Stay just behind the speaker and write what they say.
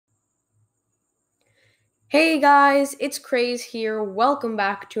Hey guys, it's Kraze here. Welcome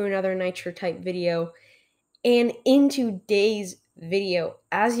back to another Nitro type video. And in today's video,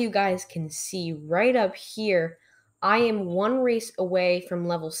 as you guys can see right up here, I am one race away from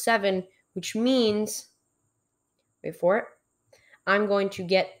level 7, which means, wait for it, I'm going to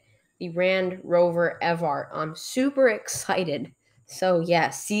get the Rover Evar. I'm super excited. So yeah,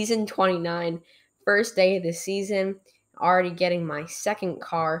 season 29, first day of the season, already getting my second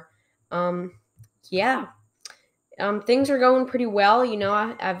car. Yeah. Things are going pretty well.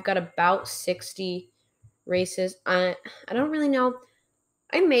 I've got about 60 races. I don't really know.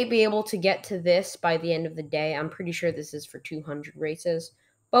 I may be able to get to this by the end of the day. I'm pretty sure this is for 200 races,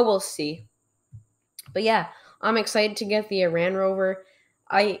 but we'll see. But yeah, I'm excited to get the Iran Rover.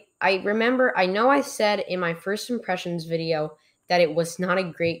 I remember, I know I said in my first impressions video that it was not a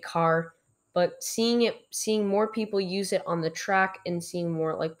great car, but seeing more people use it on the track and seeing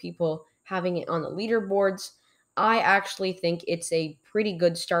more like people having it on the leaderboards, I actually think it's a pretty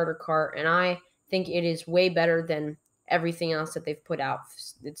good starter car, and I think it is way better than everything else that they've put out.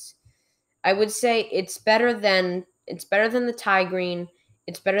 I would say it's better than the Tie Green.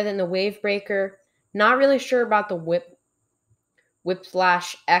 It's better than the Wave Breaker. Not really sure about the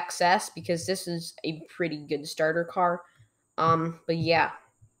Whiplash XS because this is a pretty good starter car. But yeah,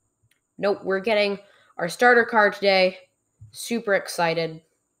 nope, we're getting our starter car today. Super excited.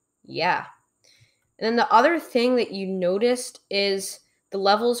 Yeah. And then the other thing that you noticed is the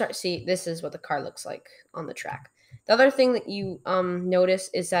levels are, see, this is what the car looks like on the track. The other thing that you notice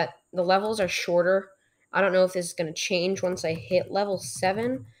is that the levels are shorter. I don't know if this is going to change once I hit level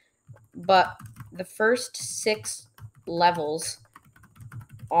 7, but the first 6 levels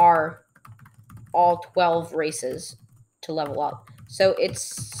are all 12 races to level up. So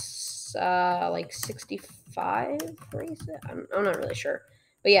it's like 65 races. I'm not really sure.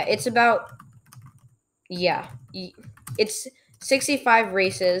 But yeah, it's about, yeah, it's 65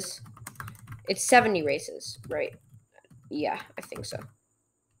 races. It's 70 races, right? Yeah, I think so.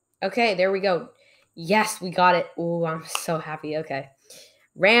 Okay, there we go. Yes, we got it. Ooh, I'm so happy. Okay.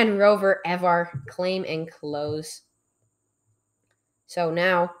 Rover, Evar, claim and close. So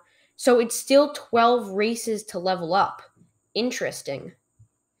it's still 12 races to level up. Interesting.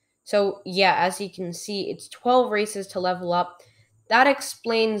 So yeah, as you can see, it's 12 races to level up. That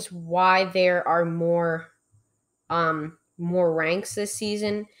explains why there are more ranks this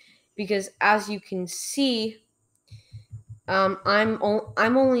season, because as you can see, I'm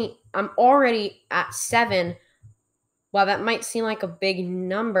already at 7. While that might seem like a big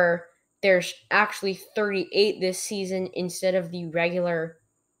number, there's actually 38 this season instead of the regular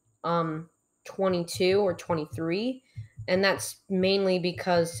 22 or 23, and that's mainly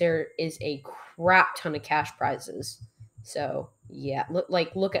because there is a crap ton of cash prizes. So yeah,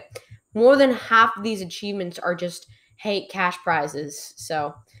 look at, more than half of these achievements are just, hey, cash prizes.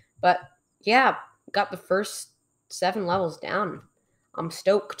 So, but yeah, got the first 7 levels down. I'm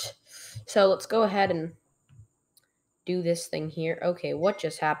stoked. So let's go ahead and do this thing here. Okay, what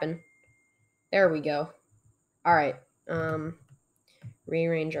just happened? There we go. All right.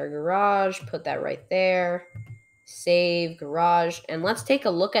 Rearrange our garage, put that right there, save garage, and let's take a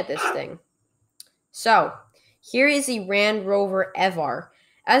look at this thing. So here is the Rover Evar.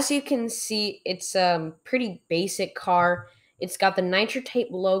 As you can see, it's a pretty basic car. It's got the Nitro Tape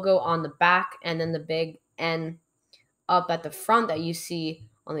logo on the back and then the big N up at the front that you see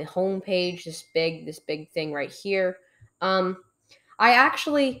on the home page, this big thing right here. I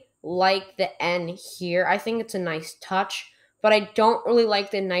actually like the N here. I think it's a nice touch, but I don't really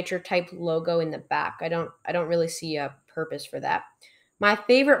like the Nitro type logo in the back. I don't really see a purpose for that. My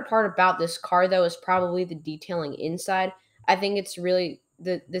favorite part about this car though is probably the detailing inside. I think it's really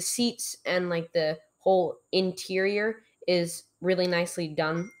the seats and like the whole interior is really nicely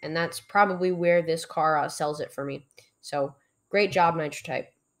done, and that's probably where this car sells it for me. So great job, Nitro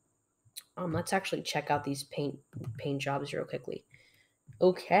type. Let's actually check out these paint jobs real quickly.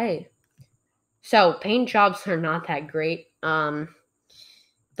 Okay. So paint jobs are not that great.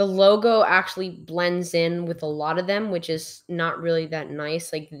 The logo actually blends in with a lot of them, which is not really that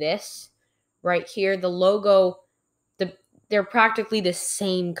nice. Like this right here, the logo, they're practically the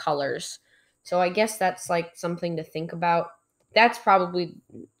same colors. So I guess that's like something to think about. That's probably,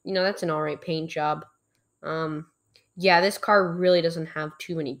 that's an alright paint job. Yeah, this car really doesn't have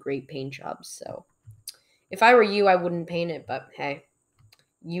too many great paint jobs. So if I were you, I wouldn't paint it, but hey,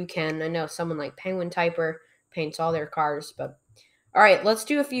 you can. I know someone like Penguin Typer paints all their cars, but all right, let's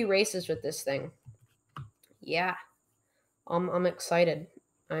do a few races with this thing. Yeah, I'm excited.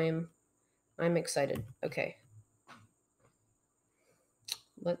 I'm excited. Okay,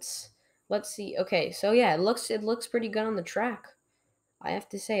 let's let's see. Okay, so yeah, it looks pretty good on the track. I have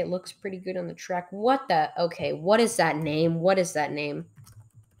to say, it looks pretty good on the track. What the? Okay, what is that name? What is that name?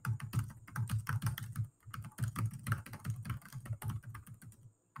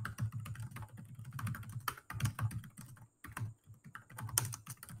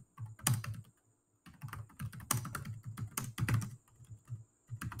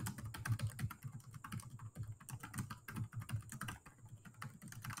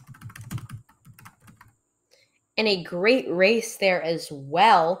 And a great race there as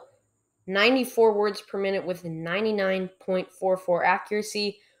well. 94 words per minute with 99.44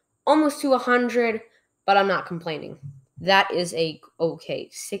 accuracy, almost to 100, but I'm not complaining. That is a okay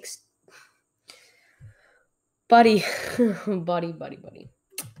 6. Buddy, buddy.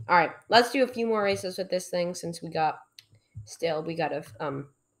 All right, let's do a few more races with this thing since we got a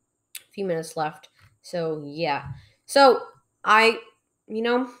few minutes left. So yeah, so I, you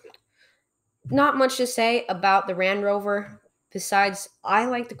know, not much to say about the Land Rover besides I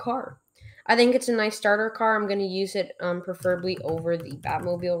like the car. I think it's a nice starter car. I'm going to use it preferably over the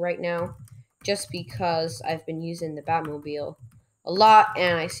Batmobile right now just because I've been using the Batmobile a lot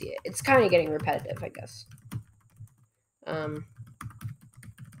and I see it. It's kind of getting repetitive, I guess.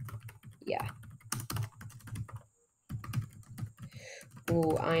 Yeah.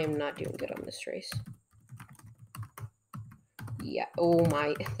 Ooh, I am not doing good on this race. Yeah. Oh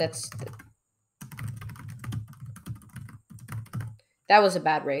my, that was a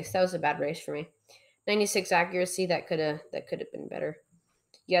bad race. That was a bad race for me. 96 accuracy. That could have been better.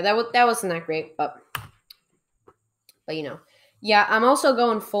 Yeah, that wasn't that great, but you know, yeah. I'm also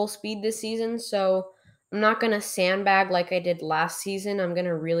going full speed this season, so I'm not gonna sandbag like I did last season. I'm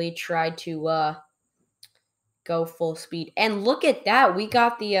gonna really try to go full speed. And look at that, we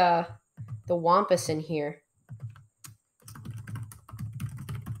got the Wampus in here.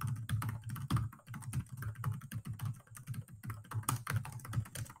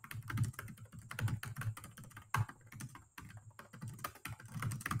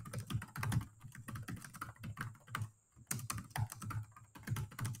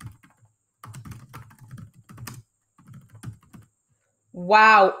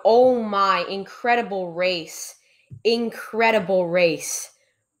 Wow, oh my, incredible race. Incredible race.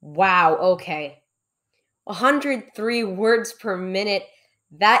 Wow, okay. 103 words per minute.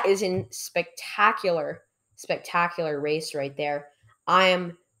 That is a spectacular race right there. I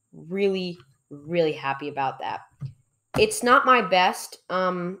am really, really happy about that. It's not my best.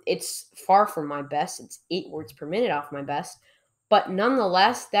 It's far from my best. It's 8 words per minute off my best. But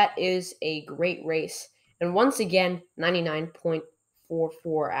nonetheless, that is a great race. And once again,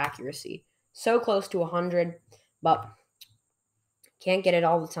 99.44 accuracy. So close to 100, but can't get it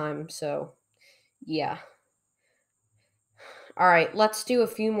all the time. So, yeah. All right, let's do a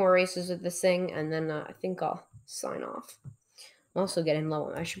few more races with this thing, and then I think I'll sign off. I'm also getting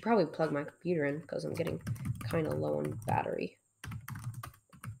low. I should probably plug my computer in because I'm getting kind of low on battery.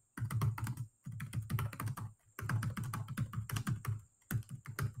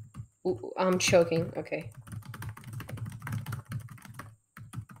 Ooh, I'm choking. Okay.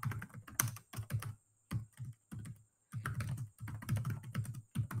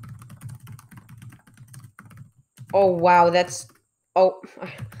 Oh, wow, that's... Oh,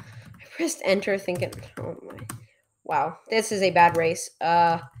 I pressed enter thinking... Oh, my... Wow, this is a bad race.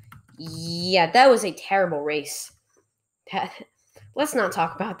 Yeah, that was a terrible race. Let's not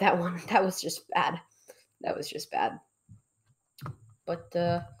talk about that one. That was just bad. That was just bad. But,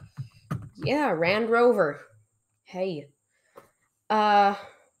 yeah, Land Rover. Hey. You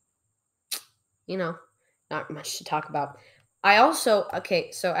know, not much to talk about. I also...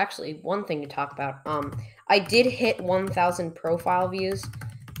 Okay, so actually, one thing to talk about. I did hit 1,000 profile views,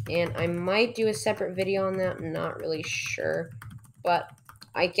 and I might do a separate video on that. I'm not really sure, but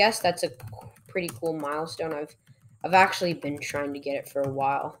I guess that's a pretty cool milestone. I've actually been trying to get it for a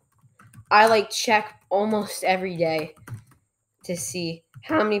while. I check almost every day to see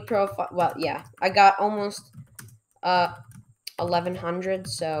how many profile. Well, yeah, I got almost 1,100.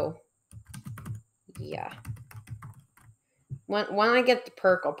 So yeah. When I get the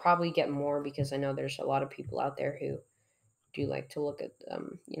perk, I'll probably get more because I know there's a lot of people out there who do like to look at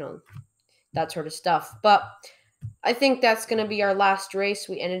that sort of stuff. But I think that's going to be our last race.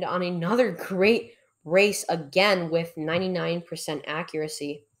 We ended on another great race again with 99%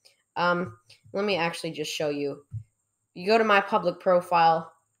 accuracy. Let me actually just show you. You go to my public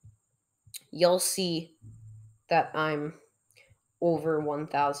profile, you'll see that I'm over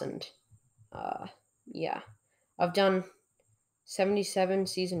 1,000. Yeah. I've done 77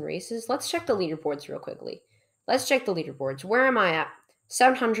 season races. Let's check the leaderboards real quickly. Let's check the leaderboards. Where am I at?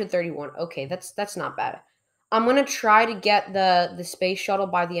 731. Okay, that's not bad. I'm gonna try to get the space shuttle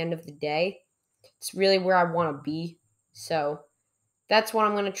by the end of the day. It's really where I want to be. So that's what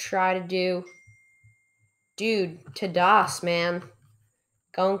I'm gonna try to do. Dude, Tadas, man.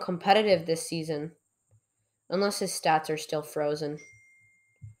 Going competitive this season. Unless his stats are still frozen.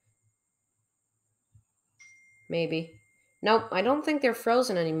 Maybe. Nope, I don't think they're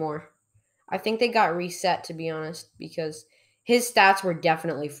frozen anymore. I think they got reset, to be honest, because his stats were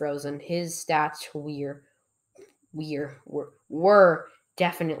definitely frozen. His stats were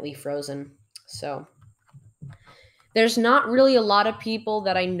definitely frozen. So there's not really a lot of people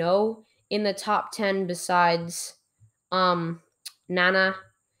that I know in the top 10 besides Nana.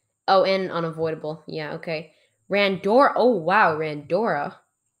 Oh, and Unavoidable. Yeah, okay. Randora. Oh, wow, Randora.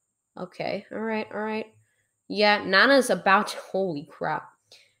 Okay, all right. Yeah, Nana's about to, holy crap.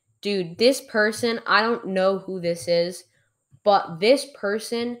 Dude, this person, I don't know who this is, but this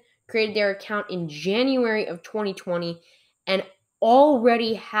person created their account in January of 2020 and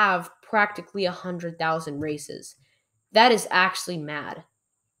already have practically 100,000 races. That is actually mad.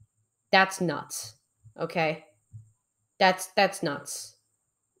 That's nuts. Okay? That's nuts.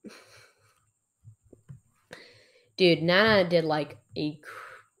 Dude, Nana did like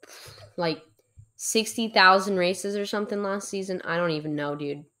 60,000 races or something last season. I don't even know,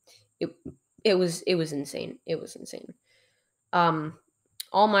 dude. It was insane. It was insane.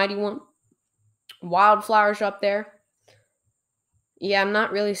 Almighty One, Wildflowers up there. Yeah, I'm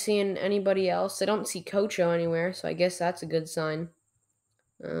not really seeing anybody else. I don't see Cocho anywhere, so I guess that's a good sign.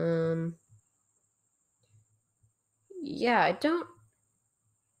 Yeah, I don't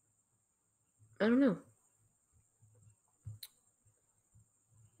know.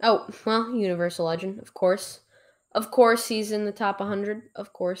 Oh, well, Universal Legend, of course. Of course he's in the top 100.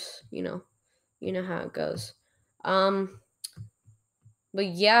 Of course, you know how it goes. But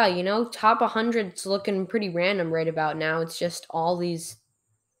yeah, top 100's looking pretty random right about now. It's just all these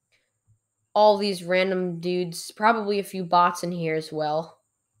random dudes, probably a few bots in here as well.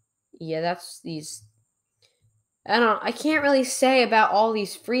 Yeah, that's these. I can't really say about all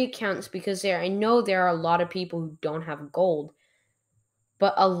these free accounts because I know there are a lot of people who don't have gold.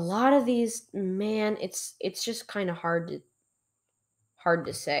 But a lot of these, man, it's just kind of hard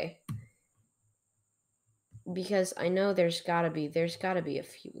to say. Because I know there's got to be a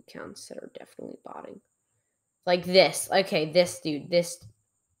few accounts that are definitely botting. Like this. Okay, this dude,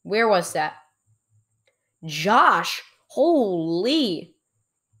 where was that? Josh. Holy.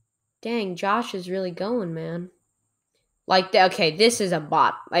 Dang, Josh is really going, man. Like, okay, this is a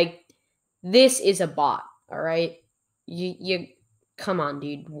bot. Like, this is a bot, all right? You come on,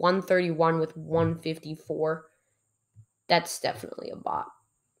 dude. 131 with 154. That's definitely a bot.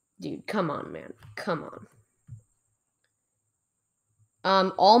 Dude, come on, man. Come on.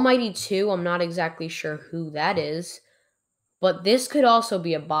 Almighty 2, I'm not exactly sure who that is. But this could also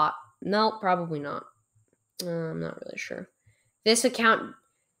be a bot. No, probably not. I'm not really sure. This account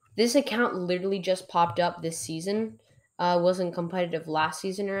literally just popped up this season. Wasn't competitive last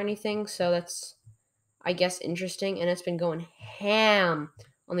season or anything, so that's, I guess, interesting. And it's been going ham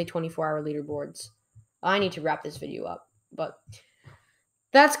on the 24-hour leaderboards. I need to wrap this video up, but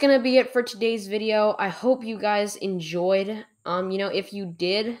that's gonna be it for today's video. I hope you guys enjoyed. If you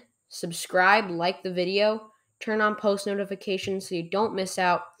did, subscribe, like the video, turn on post notifications so you don't miss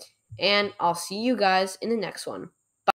out, and I'll see you guys in the next one.